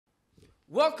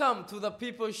Welcome to the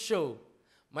People's Show.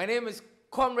 My name is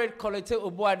Comrade Kolete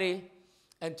Obuade,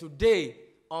 and today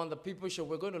on the People's Show,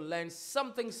 we're going to learn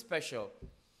something special.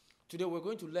 Today, we're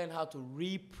going to learn how to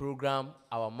reprogram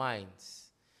our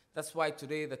minds. That's why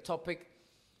today the topic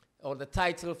or the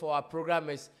title for our program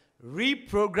is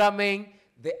Reprogramming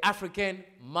the African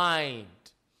Mind.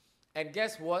 And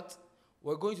guess what?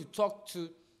 We're going to talk to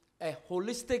a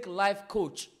holistic life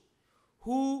coach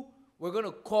who we're going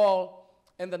to call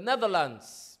in the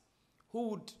Netherlands, who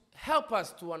would help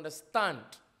us to understand.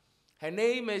 Her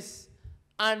name is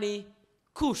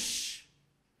Kush.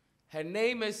 Her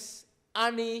name is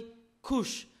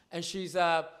Kush, and she's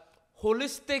a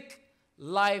holistic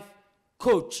life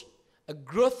coach, a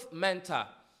growth mentor.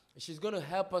 She's going to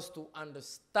help us to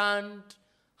understand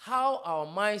how our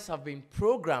minds have been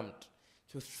programmed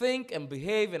to think and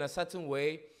behave in a certain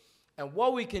way, and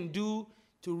what we can do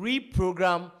to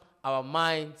reprogram our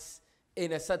minds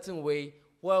in a certain way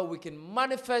where we can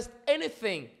manifest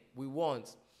anything we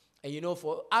want. And you know,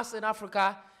 for us in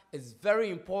Africa, it's very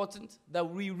important that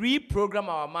we reprogram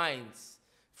our minds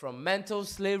from mental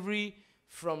slavery,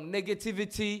 from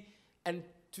negativity, and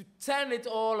to turn it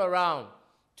all around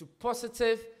to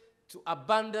positive, to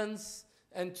abundance,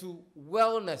 and to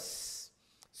wellness.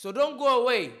 So don't go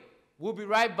away. We'll be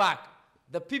right back.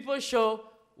 The People's Show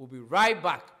will be right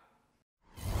back.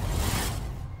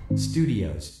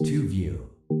 Studios 2 View.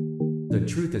 The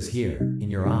truth is here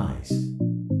in your eyes.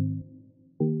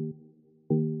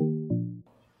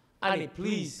 Annie,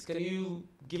 please, can you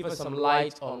give us some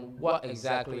light on what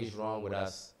exactly is wrong with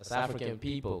us as African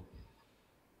people?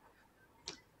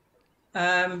 Do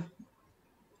I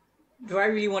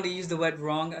really want to use the word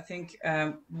wrong? I think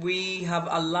we have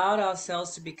allowed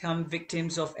ourselves to become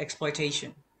victims of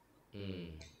exploitation.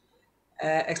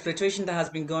 Exploitation that has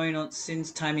been going on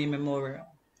since time immemorial.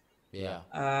 Yeah.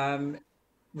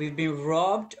 We've been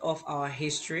robbed of our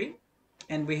history,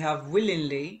 and we have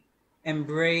willingly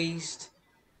embraced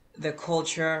the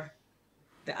culture,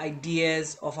 the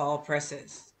ideas of our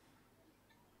oppressors.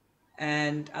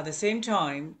 And at the same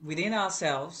time, within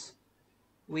ourselves,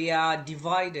 we are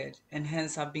divided and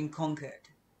hence have been conquered.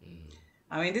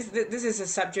 I mean, this is a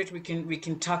subject we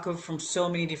can tackle from so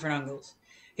many different angles.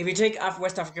 If you take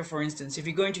West Africa, for instance, if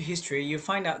you go into history, you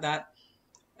find out that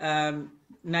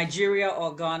Nigeria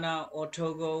or Ghana or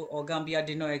Togo or Gambia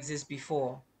did not exist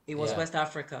before. It was West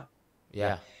Africa.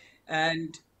 Yeah.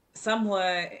 And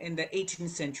somewhere in the 18th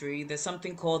century, there's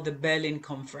something called the Berlin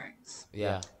Conference.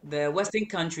 Yeah. The Western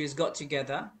countries got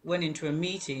together, went into a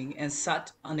meeting and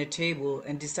sat on a table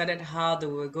and decided how they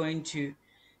were going to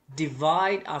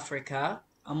divide Africa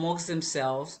amongst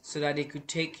themselves so that they could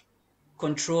take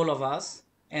control of us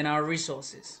and our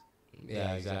resources.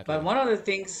 Yeah, exactly. But one of the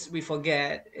things we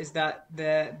forget is that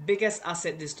the biggest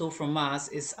asset they stole from us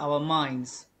is our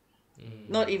minds,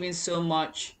 not even so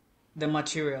much the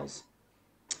materials.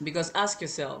 Because ask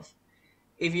yourself,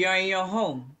 if you're in your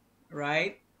home,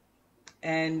 right,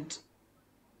 and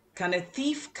can a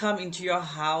thief come into your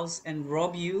house and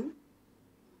rob you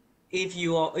if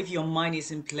your mind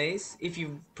is in place, if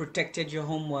you've protected your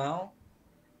home well?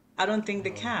 I don't think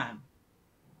they can.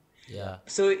 Yeah.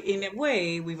 So in a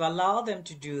way, we've allowed them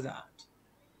to do that.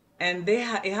 And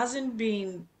it hasn't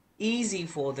been easy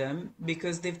for them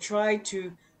because they've tried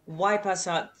to wipe us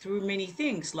out through many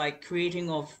things like creating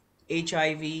of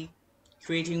HIV,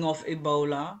 creating of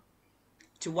Ebola,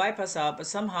 to wipe us out. But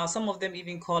somehow some of them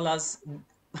even call us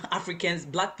Africans,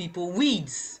 black people,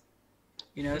 weeds.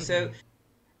 You know, so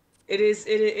it is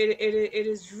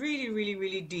really, really,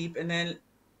 really deep. And then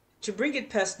to bring it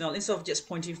personal, instead of just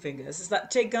pointing fingers, it's like,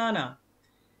 take Ghana.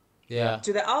 Yeah.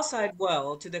 To the outside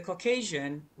world, to the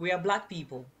Caucasian, we are black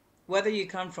people. Whether you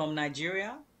come from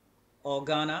Nigeria or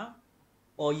Ghana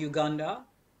or Uganda,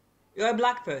 you're a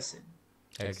black person.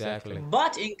 Exactly.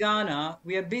 But in Ghana,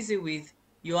 we are busy with,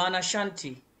 you are an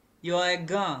Ashanti, you are a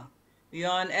Ga, you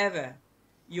are an Ewe,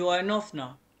 you are an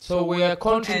Ofna. So we are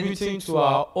contributing to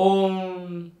our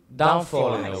own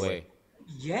downfall in a way.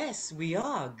 Yes, we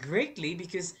are, greatly,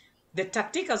 because the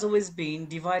tactic has always been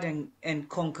divide and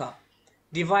conquer.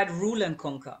 Divide, rule, and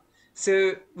conquer.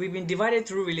 So we've been divided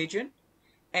through religion.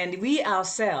 And we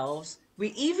ourselves,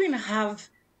 we even have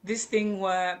this thing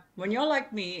where when you're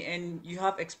like me and you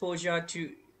have exposure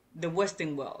to the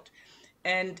Western world,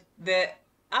 and the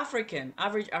average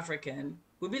African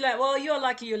will be like, well, you're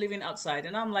lucky you're living outside.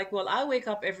 And I'm like, well, I wake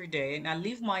up every day and I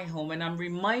leave my home and I'm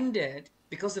reminded,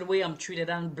 because of the way I'm treated,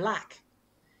 I'm black,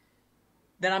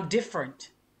 that I'm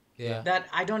different. Yeah. That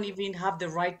I don't even have the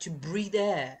right to breathe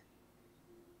air.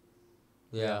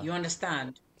 Yeah. You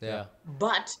understand? Yeah.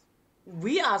 But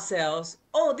we ourselves,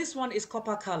 oh, this one is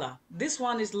copper color, this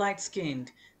one is light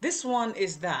skinned, this one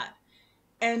is that.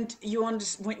 And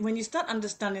when you start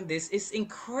understanding this, it's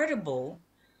incredible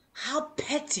how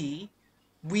petty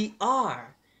we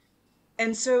are.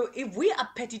 And so if we are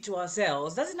petty to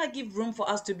ourselves, doesn't that give room for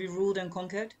us to be ruled and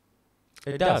conquered?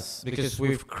 It does, because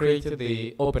we've created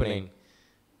the opening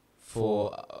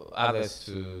for others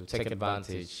to take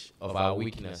advantage of our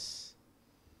weakness.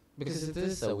 Because it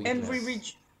is a And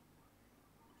weakness.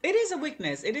 it is a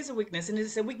weakness. It is a weakness, and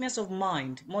it's a weakness of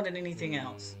mind more than anything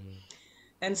else.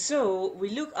 And so we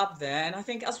look up there, and I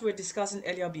think as we were discussing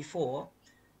earlier before,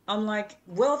 I'm like,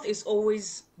 wealth is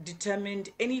always determined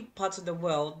any parts of the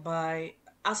world by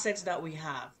assets that we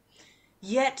have.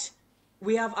 Yet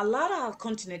we have allowed our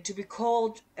continent to be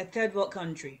called a third world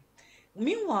country.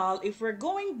 Meanwhile, if we're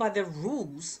going by the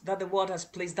rules that the world has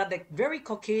placed, that the very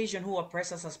Caucasian who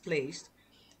oppress us has placed,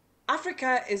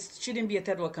 Africa shouldn't be a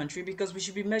third world country because we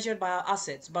should be measured by our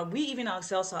assets. But we even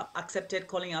ourselves have accepted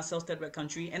calling ourselves third world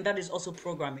country, and that is also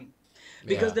programming.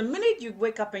 Because Yeah. the minute you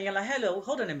wake up and you're like, hello,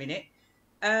 hold on a minute,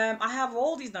 I have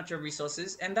all these natural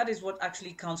resources, and that is what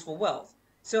actually counts for wealth.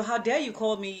 So how dare you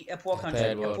call me a poor A country,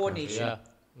 third a world poor country. nation? Yeah.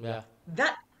 Yeah.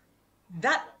 That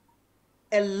that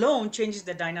alone changes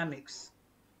the dynamics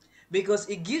because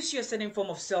it gives you a certain form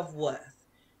of self-worth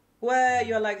where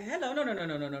you're like, hello, no, no, no,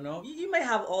 no, no, no, no. You may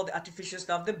have all the artificial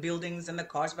stuff, the buildings and the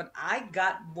cars, but I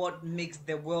got what makes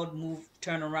the world move,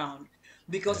 turn around.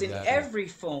 Because in Exactly. every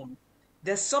phone,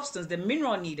 the substance, the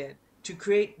mineral needed to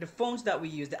create the phones that we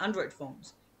use, the Android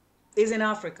phones, is in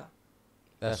Africa.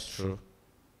 That's true.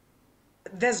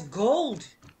 There's gold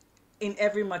in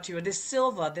every material. There's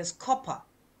silver, there's copper.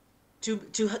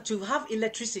 To have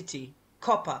electricity,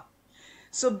 copper.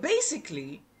 So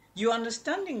basically, you're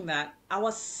understanding that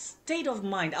our state of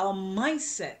mind, our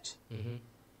mindset,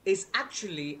 is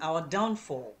actually our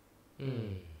downfall.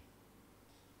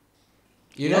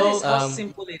 You That know, is how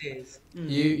simple it is.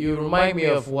 you remind me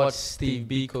of what Steve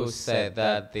Biko said,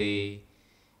 that the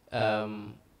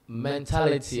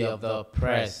mentality of the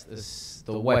oppressed is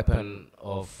the weapon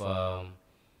of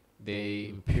the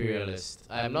imperialist.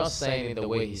 I'm not saying it the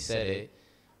way he said it,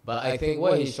 but I think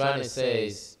what he's trying to say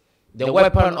is the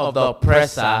weapon of the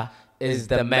oppressor is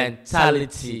the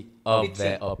mentality of the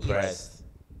Yes, oppressed.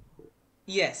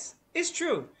 yes, it's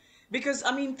true. Because,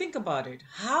 I mean, think about it.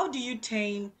 How do you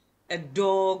tame a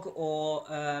dog or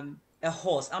a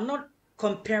horse? I'm not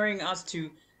comparing us to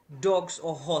dogs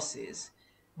or horses,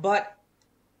 but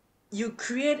you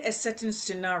create a certain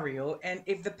scenario, and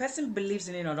if the person believes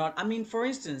in it or not, I mean, for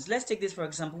instance, let's take this for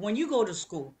example. When you go to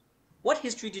school, what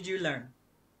history did you learn?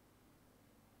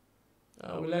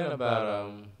 We learn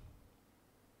about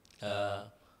uh,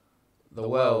 the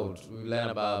world. We learn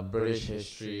about British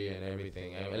history and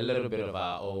everything, and a little bit of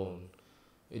our own.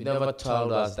 It never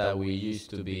told us that we used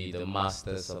to be the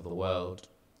masters of the world.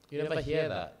 You never hear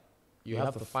that. You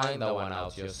have to find that one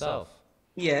out yourself.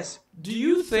 Yes. Do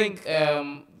you think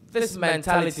this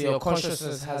mentality or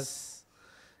consciousness has?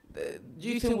 Do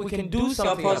you think we can do You're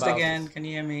something paused about again. it? Can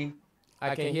you hear me?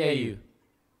 I can hear you.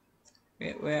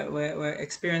 We're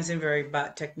experiencing very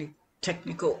bad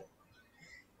technical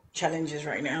challenges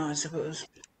right now, I suppose.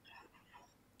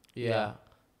 Yeah.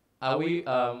 Are we?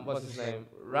 What's his name?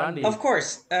 Of Randy.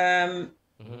 course.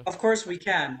 Of course we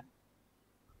can.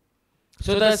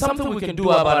 So there's something we can do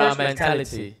Of about our course we can.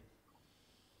 mentality.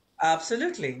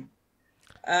 Absolutely.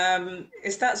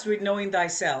 It starts with knowing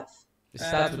thyself. It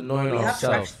starts with knowing We have to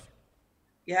ourselves.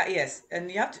 Yeah, yes.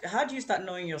 And you have to, how do you start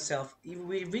knowing yourself?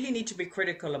 We really need to be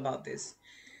critical about this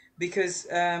because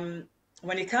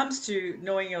when it comes to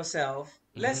knowing yourself,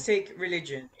 let's take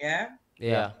religion, yeah?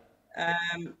 Yeah.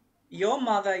 Your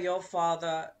mother, your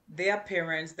father, their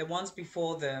parents, the ones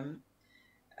before them,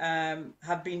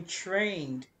 have been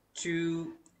trained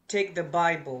to take the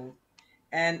Bible.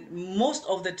 And most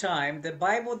of the time, the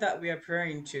Bible that we are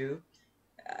praying to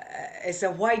is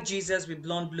a white Jesus with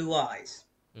blonde blue eyes.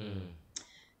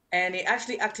 And it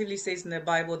actually actively says in the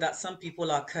Bible that some people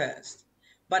are cursed.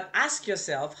 But ask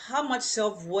yourself, how much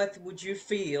self-worth would you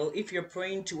feel if you're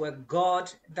praying to a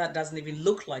God that doesn't even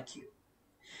look like you?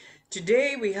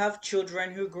 Today we have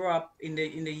children who grow up in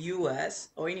the US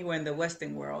or anywhere in the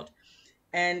Western world,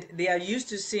 and they are used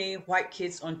to seeing white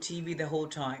kids on TV the whole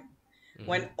time.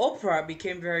 When Oprah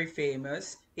became very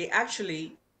famous, it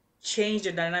actually changed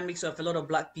the dynamics of a lot of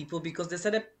black people because they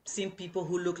started seeing people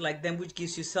who look like them, which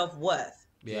gives you self-worth.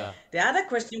 Yeah. The other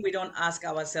question we don't ask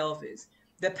ourselves is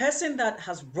the person that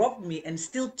has robbed me and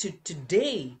still to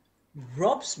today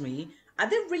robs me, are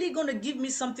they really going to give me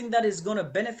something that is going to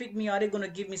benefit me? Or are they going to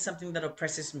give me something that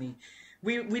oppresses me?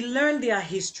 We learn their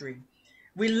history.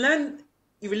 We learn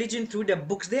religion through the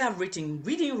books they have written.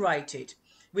 We didn't write it.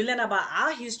 We learn about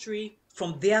our history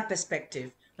from their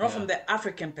perspective, not Yeah. from the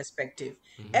African perspective.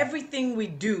 Mm-hmm. Everything we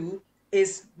do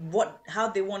is how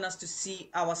they want us to see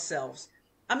ourselves.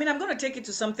 I mean, I'm going to take it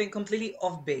to something completely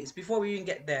off base before we even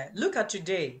get there. Look at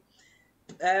today.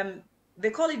 They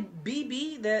call it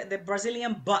BB, the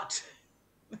Brazilian butt,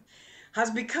 has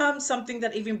become something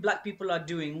that even black people are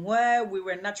doing, where we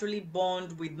were naturally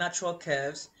born with natural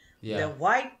curves. The Yeah.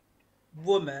 white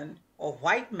woman or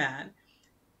white man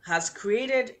has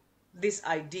created this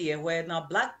idea where now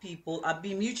black people are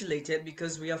being mutilated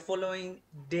because we are following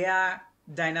their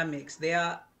dynamics,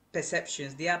 their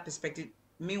perceptions, their perspective.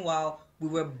 Meanwhile, we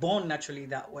were born naturally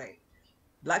that way.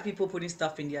 Black people putting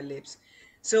stuff in their lips.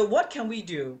 So what can we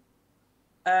do?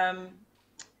 Um,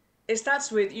 it starts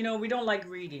with, we don't like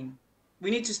reading. We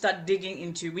need to start we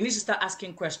need to start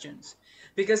asking questions.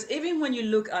 Because even when you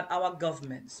look at our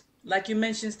governments, like you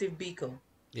mentioned, Steve Biko,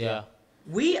 Yeah.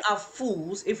 we are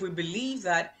fools if we believe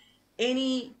that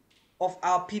any of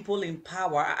our people in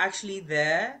power are actually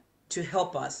there to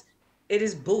help us. It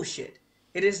is bullshit.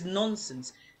 It is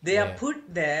nonsense. They are Yeah.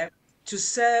 put there to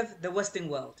serve the Western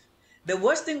world. The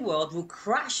Western world will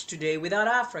crash today without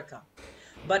Africa.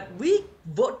 But we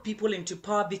vote people into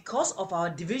power because of our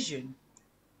division,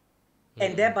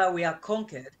 and thereby we are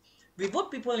conquered. We vote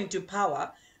people into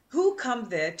power who come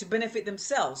there to benefit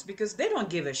themselves because they don't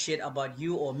give a shit about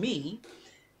you or me.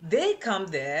 They come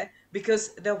there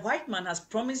because the white man has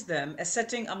promised them a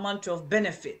certain amount of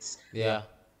benefits, Yeah.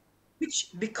 which,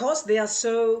 because they are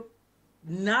so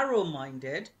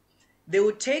narrow-minded, they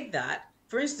would take that.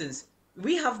 For instance,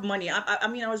 we have money. I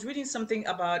mean, I was reading something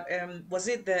about was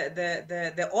it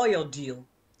the oil deal?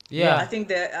 I Yeah. think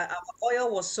the our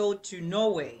oil was sold to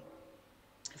Norway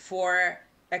for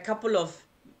a couple of,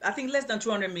 I think less than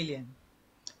 200 million,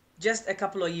 just a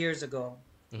couple of years ago.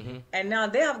 Mm-hmm. And now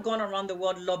they have gone around the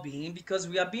world lobbying because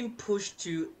we are being pushed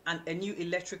to a new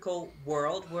electrical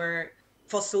world where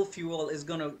fossil fuel is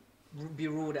going to be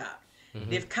ruled out. Mm-hmm.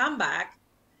 They've come back.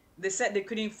 They said they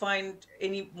couldn't find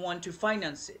anyone to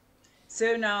finance it.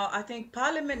 So now I think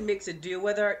Parliament makes a deal,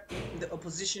 whether the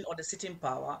opposition or the sitting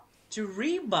power, to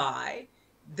rebuy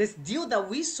this deal that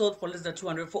we sold for less than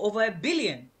 200 for over a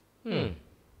billion. Hmm.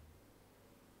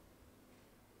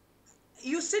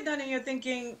 You sit down and you're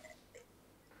thinking,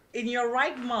 in your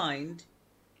right mind,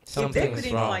 if they Something's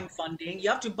couldn't wrong. find funding, you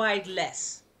have to buy it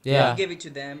less to Yeah. give it to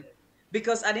them.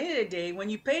 Because at the end of the day, when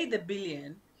you pay the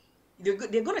billion, they're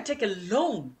going to take a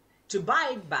loan to buy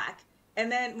it back. And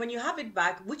then when you have it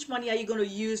back, which money are you going to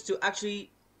use to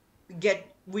actually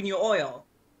win your oil?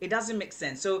 It doesn't make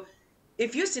sense. So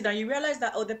if you sit down, you realize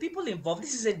that, the people involved,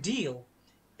 this is a deal.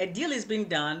 A deal is being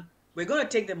done. We're going to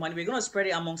take the money. We're going to spread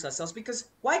it amongst ourselves, because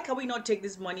why can we not take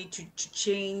this money to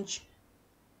change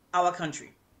our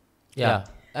country? Yeah.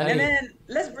 And And then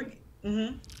let's bring.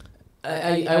 Mhm.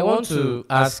 I want to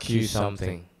ask you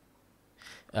something.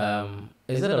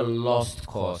 Is it a lost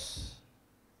cause?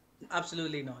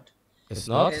 Absolutely not. It's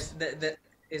not?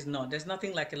 Is not. There's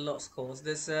nothing like a lost cause.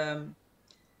 There's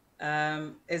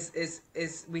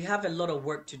is we have a lot of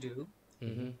work to do,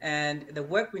 Mm-hmm. and the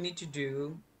work we need to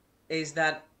do is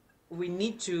that we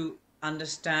need to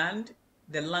understand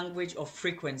the language of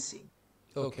frequency.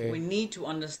 Okay. We need to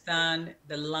understand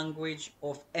the language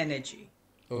of energy.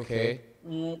 Okay.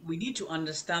 We need to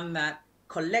understand that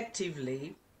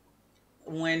collectively,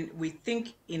 when we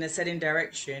think in a certain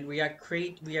direction, we are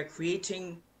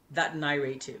creating that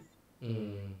narrative.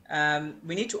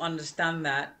 We need to understand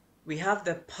that we have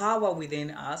the power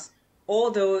within us,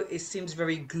 although it seems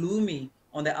very gloomy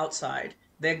on the outside.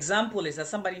 The example is that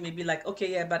somebody may be like,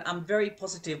 okay, yeah, but I'm very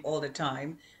positive all the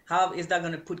time. How is that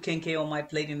going to put kenke on my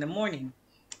plate in the morning?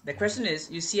 The question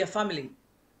is, you see a family,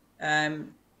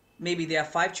 maybe there are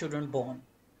 5 children born.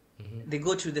 They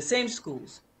go to the same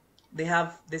schools. They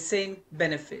have the same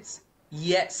benefits,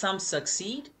 yet some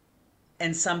succeed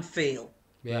and some fail.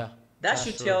 Yeah. That That's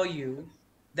should true. tell you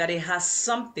that it has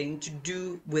something to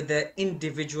do with the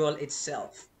individual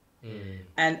itself.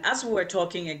 And as we were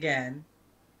talking again,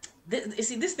 you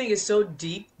see, this thing is so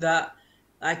deep that,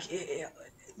 like,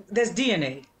 there's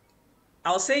DNA.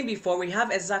 I was saying before, we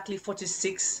have exactly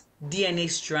 46 DNA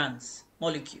strands,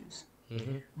 molecules,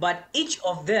 but each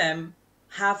of them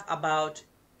have about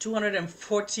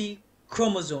 240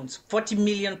 chromosomes, 40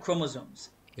 million chromosomes.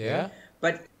 Yeah.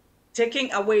 But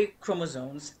taking away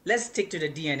chromosomes, let's stick to the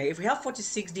DNA. If we have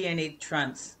 46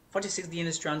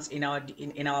 DNA strands in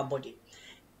our body,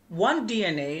 one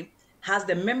DNA has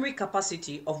the memory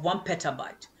capacity of 1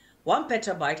 petabyte. 1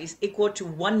 petabyte is equal to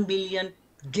 1 million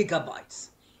gigabytes.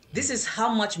 This is how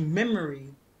much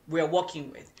memory we're working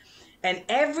with. And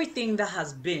everything that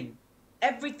has been,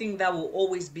 everything that will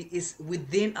always be is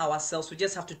within ourselves. We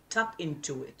just have to tap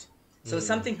into it. So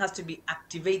something has to be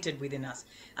activated within us.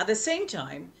 At the same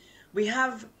time, we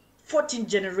have 14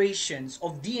 generations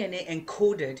of DNA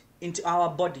encoded into our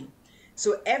body.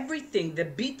 So everything, the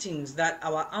beatings that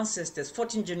our ancestors,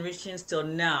 14 generations till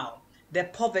now, the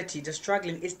poverty, the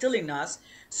struggling is still in us.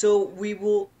 So we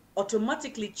will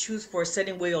automatically choose for a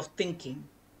certain way of thinking,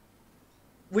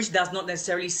 which does not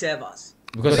necessarily serve us.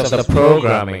 Because Which of is the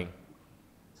programming.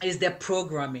 is the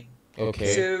programming.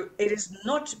 Okay. So it is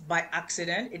not by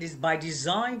accident, it is by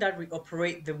design that we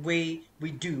operate the way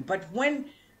we do. But when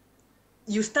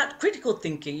you start critical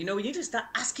thinking, you need to start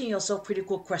asking yourself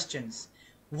critical questions.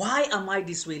 Why am I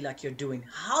this way like you're doing?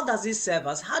 How does it serve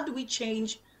us? How do we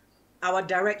change our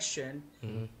direction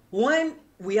when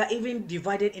we are even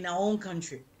divided in our own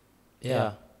country?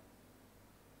 Yeah.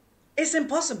 It's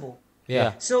impossible.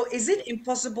 Yeah. So is it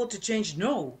impossible to change?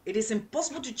 No, it is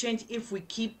impossible to change if we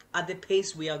keep at the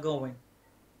pace we are going.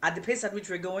 At the pace at which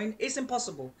we're going, it's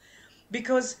impossible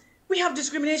because we have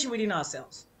discrimination within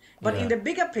ourselves. But in the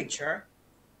bigger picture,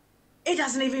 it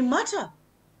doesn't even matter.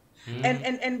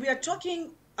 And we are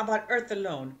talking about Earth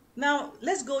alone. Now,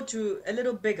 let's go to a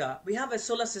little bigger. We have a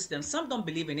solar system. Some don't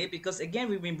believe in it because, again,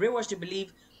 we've been brainwashed to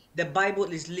believe the Bible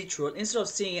is literal instead of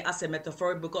seeing it as a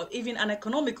metaphoric book or even an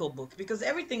economical book, because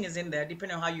everything is in there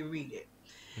depending on how you read it.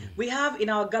 We have in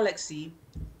our galaxy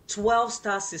 12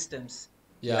 star systems.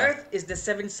 Yeah. Earth is the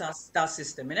 7-star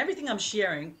system, and everything I'm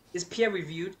sharing is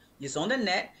peer-reviewed. It's on the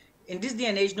net. In this day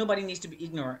and age, nobody needs to be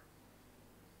ignorant,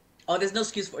 or there's no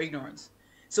excuse for ignorance.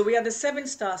 So we are the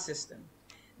 7-star system.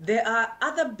 There are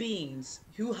other beings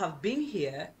who have been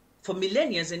here for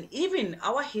millennia, and even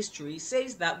our history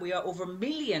says that we are over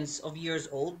millions of years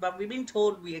old, but we've been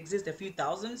told we exist a few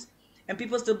thousands, and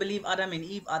people still believe Adam and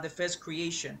Eve are the first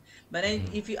creation. But then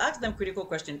if you ask them critical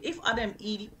question, if Adam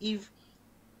and Eve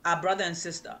are brother and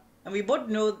sister, and we both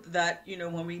know that,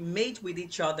 when we mate with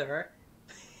each other,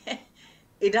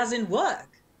 it doesn't work.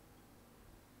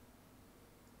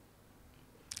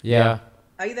 Yeah.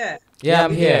 Are you there? Yeah,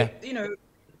 I'm here.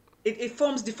 It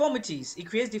forms deformities. It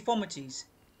creates deformities.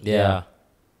 Yeah.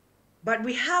 But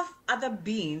we have other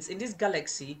beings in this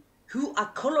galaxy who are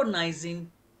colonizing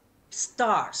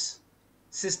stars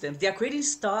systems. They are creating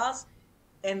stars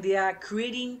and they are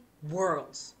creating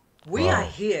worlds. We Wow. are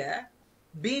here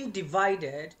being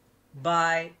divided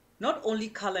by not only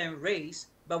color and race,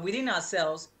 but within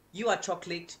ourselves. You are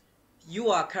chocolate,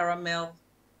 you are caramel,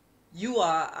 you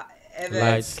are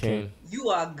Light skin. you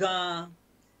are Gan.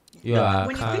 You are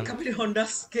When you think calm. of it on that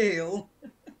scale,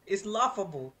 it's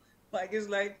laughable. It's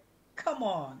like, come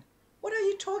on, what are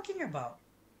you talking about?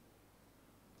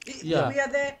 Yeah. We are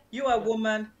there. You are a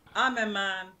woman. I'm a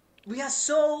man. We are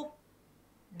so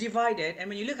divided. And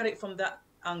when you look at it from that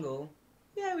angle,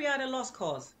 yeah, we are the lost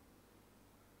cause.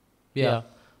 Yeah.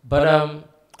 But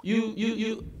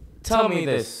you tell me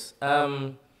this.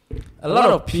 A lot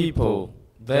of people,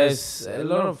 there's a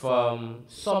lot of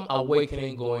some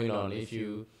awakening going on. If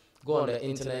you go on the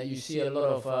internet, you see a lot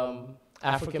of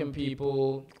African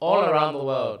people all around the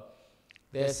world.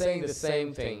 They're saying the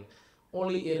same thing.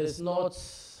 Only it is not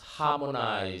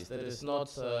harmonized. It is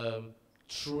not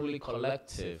truly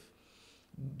collective.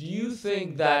 Do you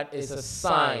think that is a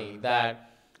sign that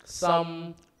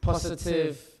some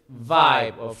positive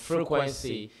vibe or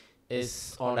frequency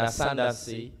is on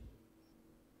ascendancy?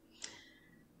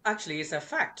 Actually, it's a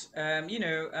fact.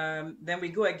 Then we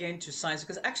go again to science,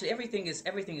 because actually everything is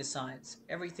science.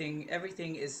 Everything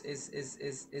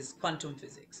is quantum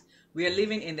physics. We are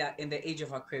living in the age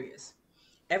of Aquarius.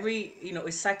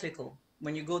 It's cyclical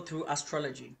when you go through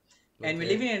astrology. And we're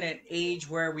Okay. living in an age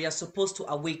where we are supposed to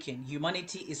awaken.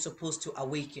 Humanity is supposed to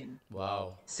awaken.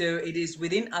 Wow. So it is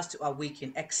within us to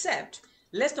awaken, except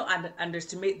let's not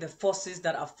underestimate the forces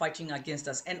that are fighting against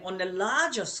us. And on a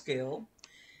larger scale,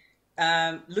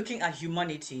 looking at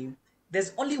humanity,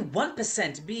 there's only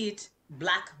 1%, be it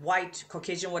black, white,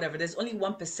 Caucasian, whatever, there's only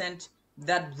 1%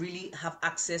 that really have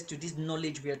access to this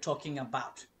knowledge we are talking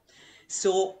about.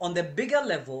 So on the bigger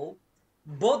level,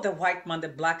 both the white man, the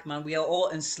black man, we are all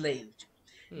enslaved.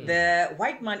 The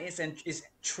white man is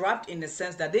trapped in the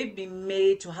sense that they've been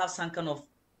made to have some kind of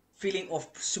feeling of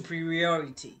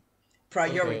superiority,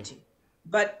 priority. Okay.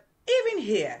 But even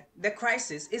here, the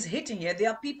crisis is hitting here. There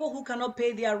are people who cannot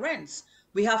pay their rents.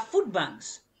 We have food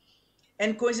banks.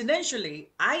 And coincidentally,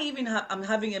 I'm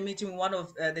having a meeting with one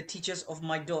of the teachers of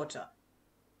my daughter,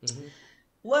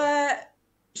 where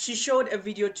she showed a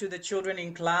video to the children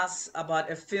in class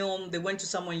about a film. They went to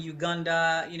somewhere in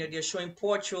Uganda. They're showing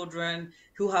poor children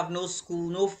who have no school,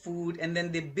 no food, and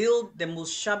then they build the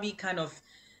most shabby kind of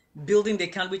building the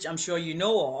camp, which I'm sure you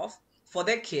know of, for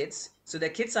their kids. So their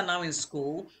kids are now in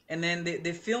school, and then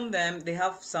they film them. They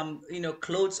have some,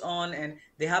 clothes on, and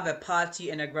they have a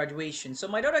party and a graduation. So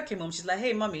my daughter came home. She's like,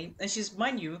 "Hey, mommy," and she's,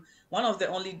 mind you, one of the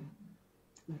only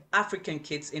African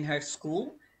kids in her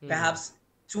school, perhaps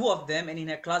two of them, and in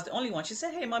her class, the only one. She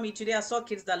said, "Hey, mommy, today I saw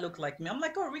kids that look like me." I'm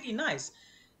like, "Oh, really nice."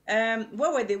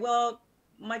 Where were they? Well,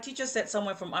 my teacher said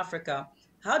somewhere from Africa.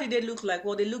 How did they look like?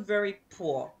 Well, they look very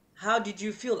poor. How did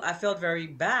you feel? I felt very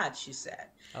bad, she said.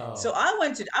 So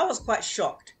Oh, I was quite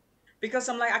shocked because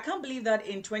I'm like, I can't believe that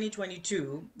in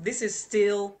 2022, this is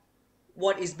still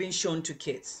what is being shown to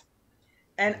kids.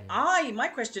 And my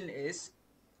question is,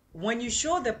 when you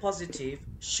show the positive,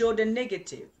 show the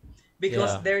negative,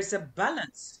 because yeah, there is a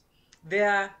balance.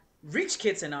 There are rich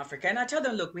kids in Africa, and I tell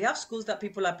them, look, we have schools that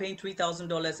people are paying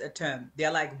 $3,000 a term. They're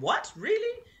like, what?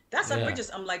 Really? That's yeah, outrageous.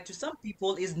 I'm like, to some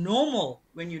people, it's normal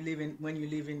when you live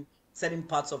in certain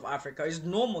parts of Africa. It's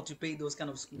normal to pay those kind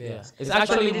of school yeah. fees, It's but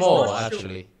actually it is not more, shown.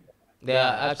 actually. There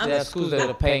are I'm actually there are schools that that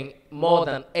are paying more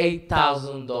than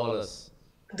 $8,000. dollars.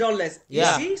 You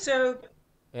Yeah, see, so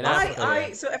in I Africa, yeah.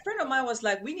 I so a friend of mine was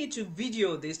like, we need to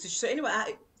video this to so anyway,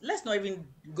 let's not even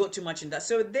go too much in that.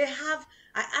 So they have,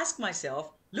 I ask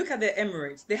myself, look at the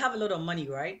Emirates. They have a lot of money,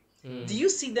 right? Do you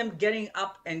see them getting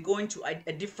up and going to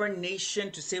a different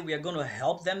nation to say we are going to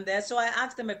help them there? So I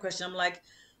asked them a question. I'm like,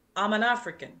 I'm an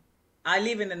African. I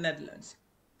live in the Netherlands.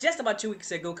 Just about 2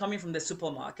 weeks ago, coming from the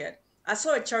supermarket, I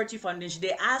saw a charity foundation.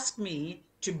 They asked me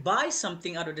to buy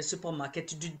something out of the supermarket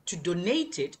to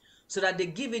donate it so that they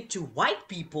give it to white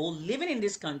people living in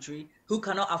this country who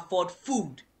cannot afford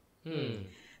food.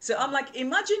 So I'm like,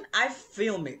 imagine I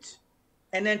film it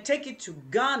and then take it to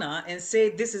Ghana and say,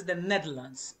 this is the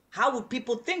Netherlands. How would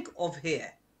people think of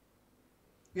here?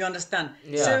 You understand?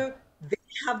 Yeah. So they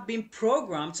have been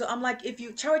programmed. So I'm like, if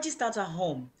you charity starts at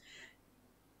home,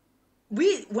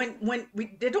 when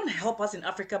they don't help us in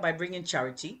Africa by bringing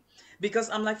charity, because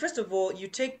I'm like, first of all, you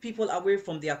take people away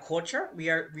from their culture. We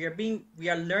are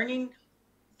learning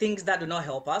things that do not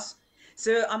help us.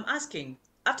 So I'm asking,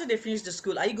 after they finish the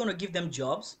school, are you going to give them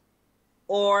jobs,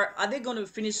 or are they going to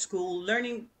finish school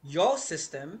learning your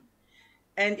system?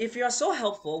 And if you are so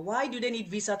helpful, why do they need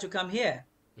visa to come here?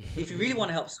 If you really want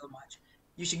to help so much,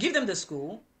 you should give them the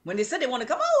school. When they said they want to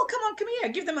come, oh, come on, come here,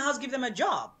 give them a house, give them a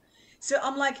job. So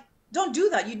I'm like, don't do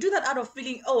that. You do that out of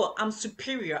feeling, oh, I'm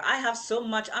superior. I have so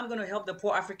much. I'm going to help the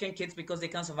poor African kids because they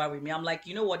can't survive with me. I'm like,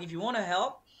 you know what? If you want to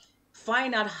help,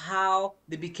 find out how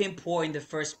they became poor in the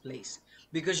first place.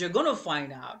 Because you're going to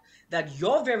find out that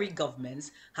your very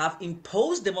governments have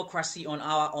imposed democracy on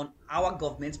our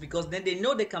governments, because then they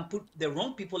know they can put the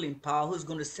wrong people in power who's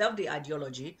going to serve the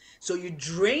ideology. So you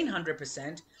drain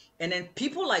 100%, and then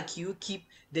people like you keep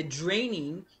the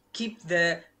draining, keep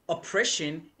the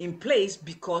oppression in place,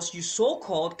 because you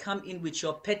so-called come in with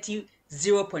your petty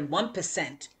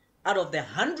 0.1% out of the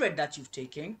 100 that you've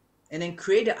taken, and then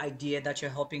create the idea that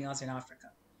you're helping us in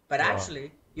Africa. But Wow.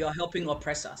 actually, you're helping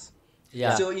oppress us.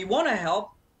 Yeah. So you want to help,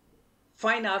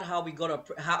 find out how we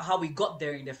got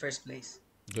there in the first place.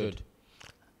 Good.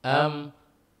 Um,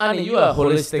 Annie, you are a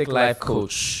holistic life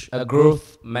coach, a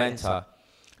growth Yes. mentor.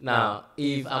 Now,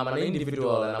 if I'm an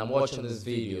individual and I'm watching this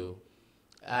video,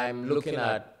 I'm looking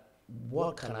at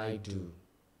what can I do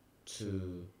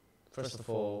to, first of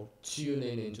all, tune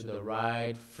in into the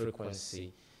right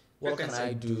frequency. What can Frequency.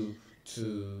 I do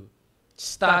to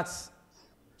start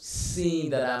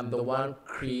seeing that I'm the one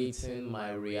creating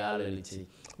my reality?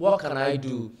 What can I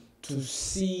do to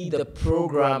see the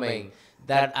programming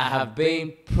that I have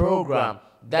been programmed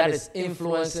that is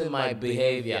influencing my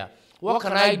behavior? What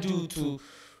can I do to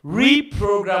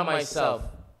reprogram myself?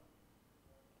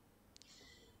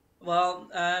 Well,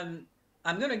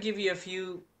 I'm going to give you a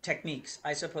few techniques,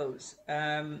 I suppose.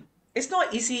 It's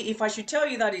not easy. If I should tell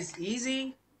you that it's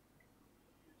easy,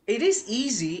 it is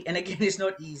easy. And again, it's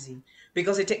not easy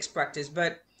because it takes practice.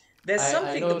 But there's I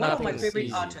something know that one of nothing my is favorite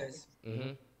easy. authors,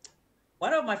 Hmm.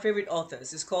 one of my favorite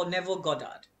authors is called Neville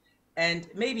Goddard. And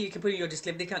maybe you can put in your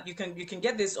display. You can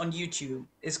get this on YouTube.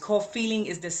 It's called Feeling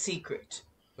is the Secret.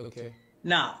 Okay.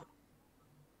 Now,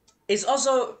 it's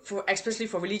also for, especially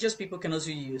for religious people, can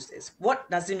also use this. What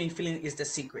does it mean feeling is the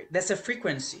secret? There's a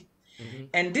frequency.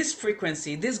 And this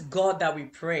frequency, this God that we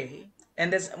pray,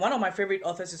 and there's one of my favorite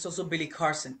authors is also Billy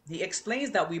Carson. He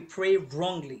explains that we pray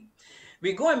wrongly.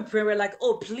 We go and pray, we're like,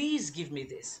 oh, please give me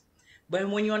this. But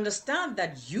when you understand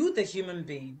that you, the human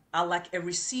being, are like a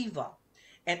receiver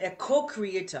and a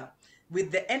co-creator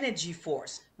with the energy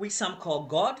force, which some call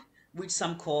God, which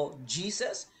some call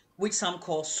Jesus, which some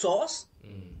call Source,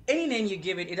 any name you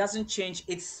give it, it doesn't change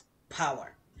its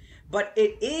power. but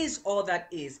it is all that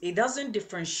is. It doesn't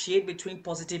differentiate between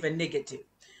positive and negative,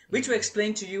 which will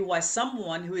explain to you why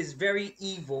someone who is very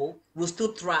evil will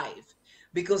still thrive,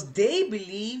 because they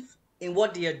believe in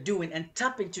what they are doing and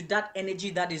tap into that energy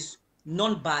that is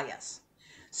non-biased.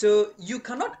 So you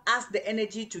cannot ask the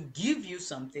energy to give you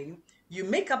something. You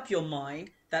make up your mind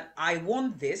that I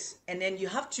want this, and then you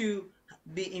have to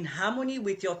be in harmony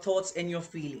with your thoughts and your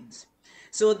feelings.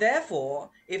 So therefore,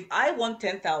 if I want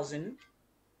 10,000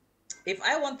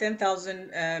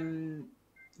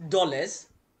 dollars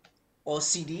or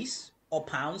CDs or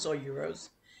pounds or euros,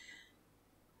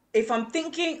 if I'm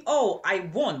thinking, oh, I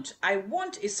want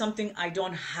is something I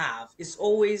don't have. It's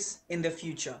always in the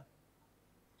future.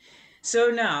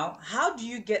 So now, how do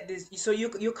you get this? So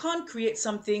you can't create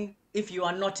something if you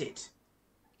are not it.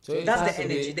 So it That's has the to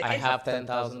energy. be, I have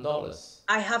 $10,000.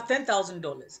 I have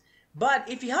 $10,000. But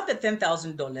if you have the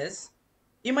 $10,000,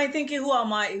 you might think, who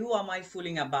am I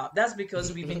fooling about? That's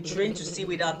because we've been trained to see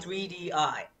with our 3D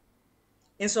eye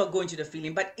instead of going to the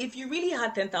feeling. But if you really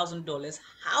had $10,000,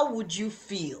 how would you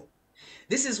feel?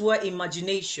 This is where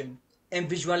imagination and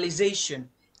visualization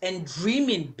and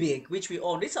dreaming big, which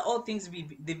these are all things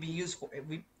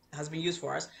has been used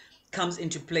for us, comes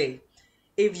into play.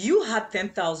 If you had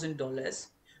 $10,000,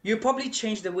 you probably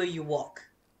change the way you walk.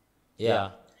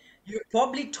 Yeah. You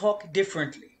probably talk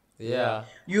differently. Yeah.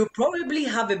 You probably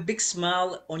have a big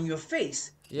smile on your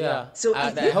face. Yeah. So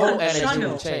if the you whole can energy will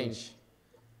channel, change.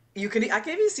 I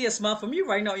can even see a smile from you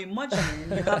right now. Imagine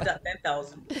you have that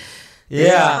 10,000. This is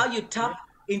Yeah. how you tap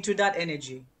into that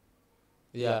energy.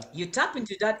 Yeah. You tap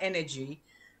into that energy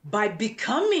by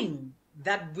becoming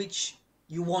that which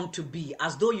you want to be,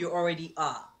 as though you already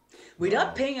are,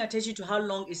 without paying attention to how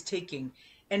long it's taking.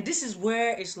 And this is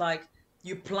where it's like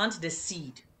you plant the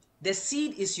seed. The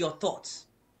seed is your thoughts.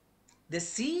 The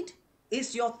seed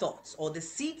is your thoughts, or the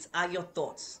seeds are your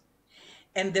thoughts.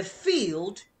 And the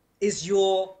field is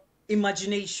your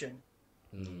imagination.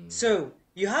 So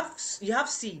you have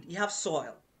seed, you have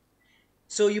soil.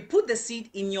 So you put the seed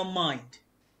in your mind.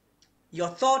 Your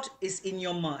thought is in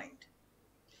your mind.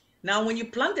 Now, when you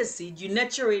plant the seed, you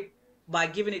nurture it by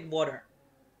giving it water.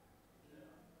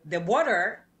 The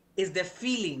water is the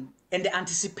feeling and the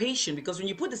anticipation, because when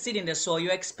you put the seed in the soil,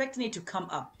 you're expecting it to come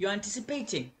up. You're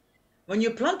anticipating. When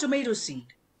you plant tomato seed,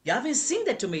 you haven't seen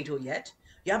the tomato yet.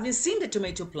 You haven't seen the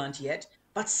tomato plant yet,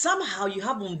 but somehow you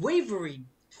have unwavering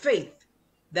faith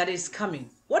that is coming.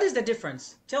 What is the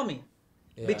difference? Tell me.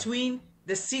 Between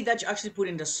the seed that you actually put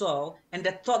in the soil and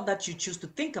the thought that you choose to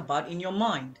think about in your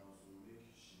mind.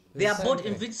 They are both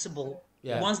invincible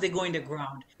once they go in the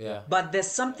ground. Yeah. But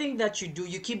there's something that you do,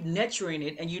 you keep nurturing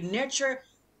it, and you nurture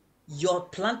your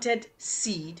planted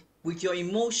seed with your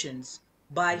emotions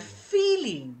by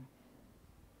feeling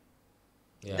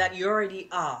that you already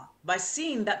are, by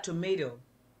seeing that tomato.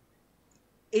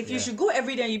 If you should go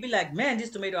every day and you'd be like, man,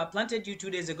 this tomato I planted you 2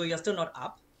 days ago, you're still not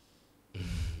up.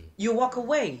 You walk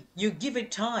away, you give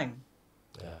it time,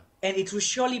 and it will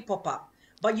surely pop up.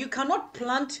 But you cannot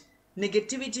plant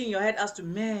negativity in your head as to,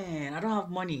 man, I don't have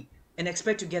money, and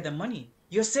expect to get the money.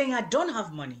 You're saying, I don't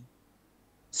have money.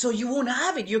 So you won't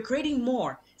have it. You're creating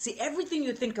more. See, everything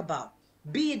you think about,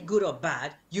 be it good or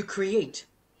bad, you create.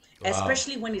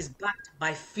 Especially when it's backed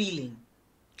by feeling.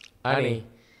 Annie,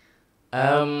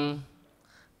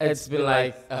 it's been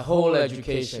like a whole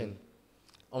education.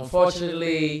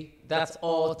 Unfortunately, that's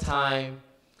all time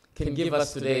can give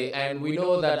us today. And we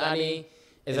know that Annie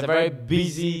is a very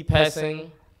busy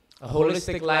person, a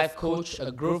holistic life coach,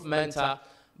 a growth mentor.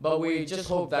 But we just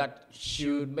hope that she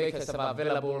would make herself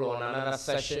available on another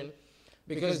session,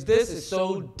 because this is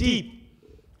so deep.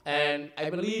 And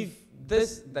I believe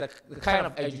the kind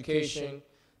of education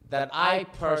that I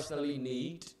personally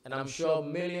need, and I'm sure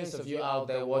millions of you out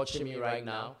there watching me right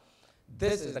now,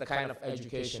 this is the kind of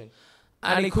education.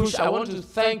 Annie Kush, I want to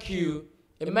thank you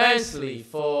immensely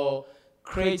for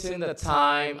creating the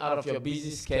time out of your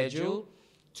busy schedule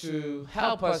to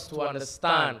help us to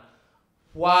understand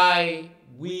why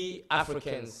we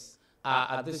Africans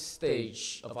are at this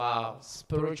stage of our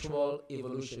spiritual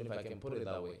evolution, if I can put it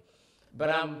that way. But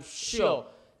I'm sure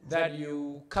that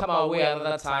you come our way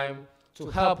another time to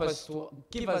help us, to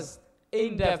give us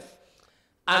in-depth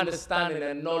understanding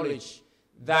and knowledge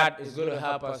that is going to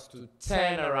help us to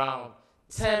turn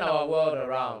our world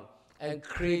around, and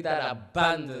create that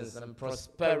abundance and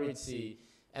prosperity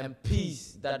and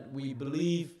peace that we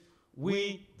believe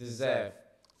we deserve.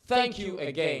 Thank you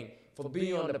again for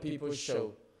being on the People's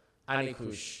Show, Annie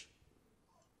Kush.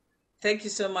 Thank you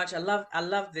so much. I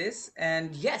love this.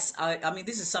 And yes, I mean,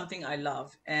 this is something I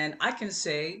love. And I can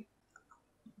say,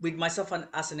 with myself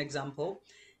as an example,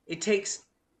 it takes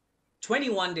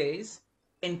 21 days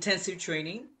intensive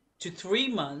training to 3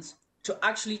 months to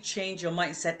actually change your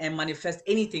mindset and manifest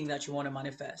anything that you want to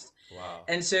manifest. Wow.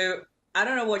 And so I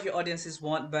don't know what your audiences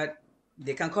want, but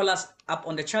they can call us up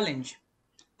on the challenge.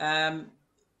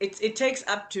 It takes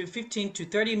up to 15 to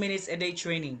 30 minutes a day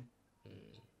training.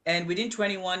 And within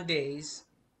 21 days,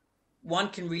 one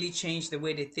can really change the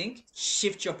way they think,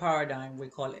 shift your paradigm, we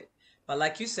call it. But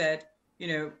like you said,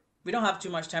 we don't have too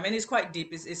much time, and it's quite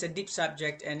deep. It's a deep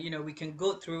subject, and we can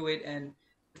go through it and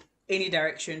any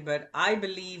direction. But I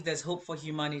believe there's hope for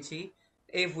humanity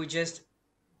if we just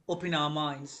open our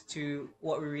minds to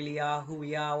what we really are, who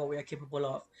we are, what we are capable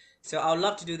of. So I would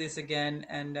love to do this again,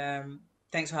 and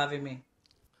thanks for having me.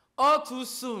 All too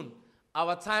soon,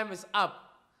 our time is up.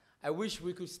 I wish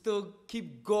we could still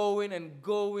keep going and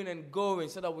going and going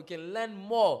so that we can learn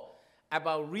more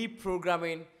about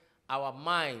reprogramming our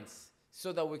minds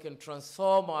so that we can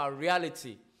transform our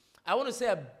reality. I want to say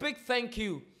a big thank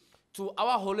you to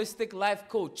our holistic life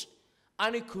coach,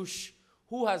 Kush,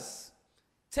 who has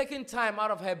taken time out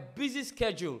of her busy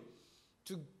schedule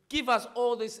to give us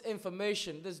all this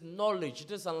information, this knowledge,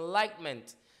 this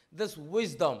enlightenment, this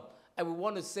wisdom. And we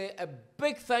want to say a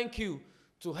big thank you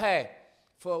to her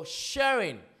for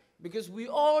sharing, because we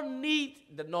all need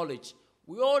the knowledge.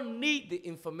 We all need the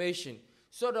information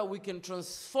so that we can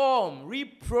transform,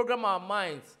 reprogram our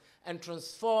minds, and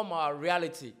transform our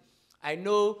reality. I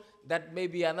know that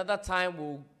maybe another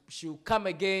time she'll come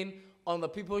again on the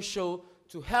People's Show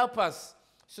to help us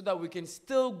so that we can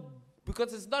still,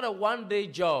 because it's not a one-day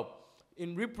job.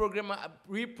 In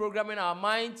reprogramming our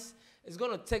minds, it's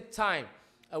going to take time.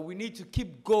 We need to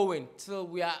keep going till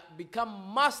we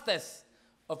become masters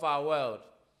of our world.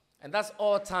 And that's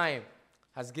all time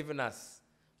has given us.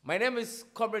 My name is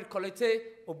Comrade Kolete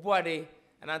Obuade,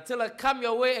 and until I come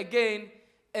your way again,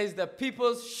 is the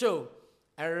People's Show.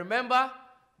 And remember,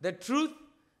 the truth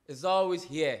is always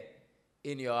here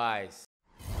in your eyes.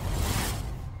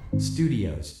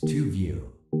 Studios 2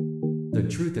 View. The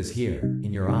truth is here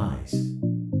in your eyes.